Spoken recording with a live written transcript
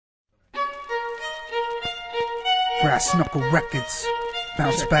Brass Knuckle Records,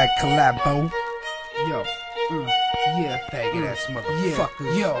 Bounce Back Collabo. Yo, yeah, faggot ass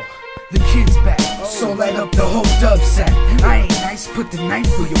motherfuckers. Yo, the kid's back, so light up the whole dub sack. I ain't nice, put the knife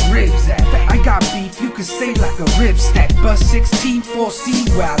where your ribs at. I got beef, you could say like a rib stack. Bus 16,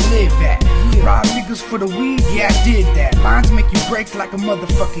 4C where I live at. Rob niggas for the weed, yeah I did that. Lines make you break like a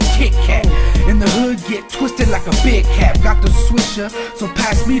motherfucking Kit Kat. In the hood, get twisted like a big cap. Got the swisher, so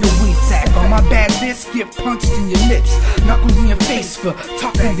pass me the weed sack. On my bad list, get punched in your lips. Knuckles in your face for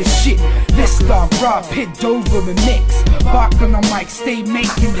talking this shit. This dog, Rob, Pit, Dover, and Mix. Bark on the mic, stay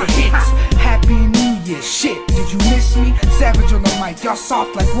making the hits. Happy New Year, shit, did you miss me? Savage on the mic, y'all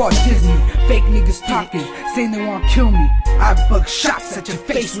soft like Walt Disney. Fake niggas talking, saying they wanna kill me. I buck shots at your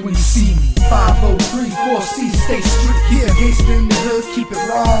face when you see me. 503, 4C, stay street. Keep it gangsta in the hood, keep it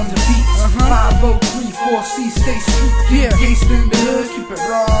raw on the beats. 503, 4C, stay street. Keep it gangsta in the hood, keep it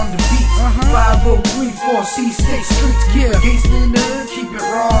raw on the beats. 503, 4C, stay street. Keep it gangsta in the hood, keep it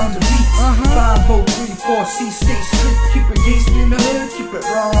raw on the beats. 503, 4C, stay street. Keep it gangsta in the hood, keep it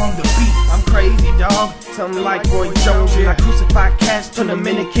raw on the beats. I'm crazy, dog. Something like Roy Jones. I crucify cats, turn them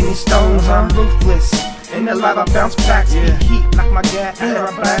into kidney stones. I'm ruthless. In the life I bounce back, speak heat like my dad. After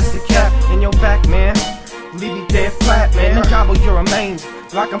I blast the cap in your back, man. Leave you dead flat, man. And gobble your remains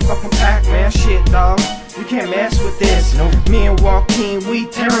like I'm fucking Pac-Man. Shit, dog. You can't mess with this. Me and Joaquin, we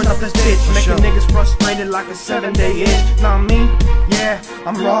tearing up this bitch. Making niggas frustrated like a 7-day itch. Know what I mean? Yeah,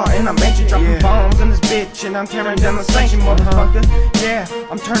 I'm raw and I'm ancient. Dropping bombs in this bitch. And I'm tearing down the sanction, motherfucker. Yeah,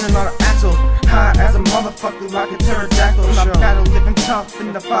 I'm turning on the axle. High as a motherfucker like a pterodactyl. And I battle living tough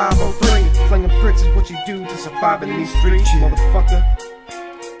in the 503. Flinging bricks is what you do to survive in these streets, motherfucker.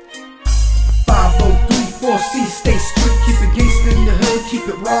 503, 4C, stay street. Keep it gangsta in the hood, keep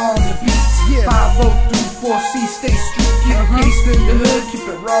it raw on the beats. 503, 4C, stay street. Keep it gangsta in the hood, keep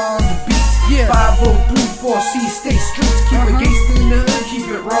it raw on the beats. 503, 4C, stay street. Keep it gangsta in the hood, keep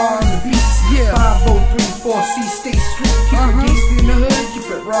it raw on the beats. 503, 4C, stay street. Keep it gangsta in the hood, keep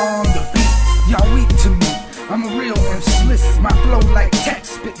it raw on the beats. Y'all weak to me, I'm a real MC. My flow like tech,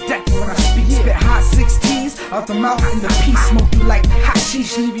 spit deck when I speak. Spit hot 16s out the mouth in the piece. Smoke you like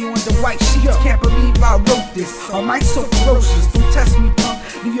hashish, leave you under white sheets. Can't believe I wrote this. On mic so ferocious, don't test me, punk.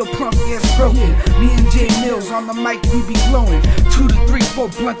 Leave your plump ass broken. Me and J.Millz on the mic, we be glowing. 2 to 3, 4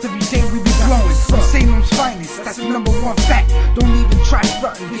 blunts every day, we be blowing. From Salem's finest, that's the #1 fact. Don't even try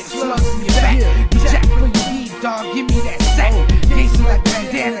frontin', get slugs in your back. You jack for your weed, dog, give me that sack. Gangsta like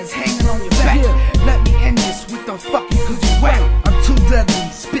bandanas hanging on your back. Let me end this with the fuck you, cause you whack. I'm too deadly,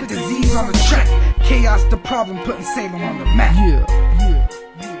 spit disease on the track. Chaos the problem, putting Salem on the map.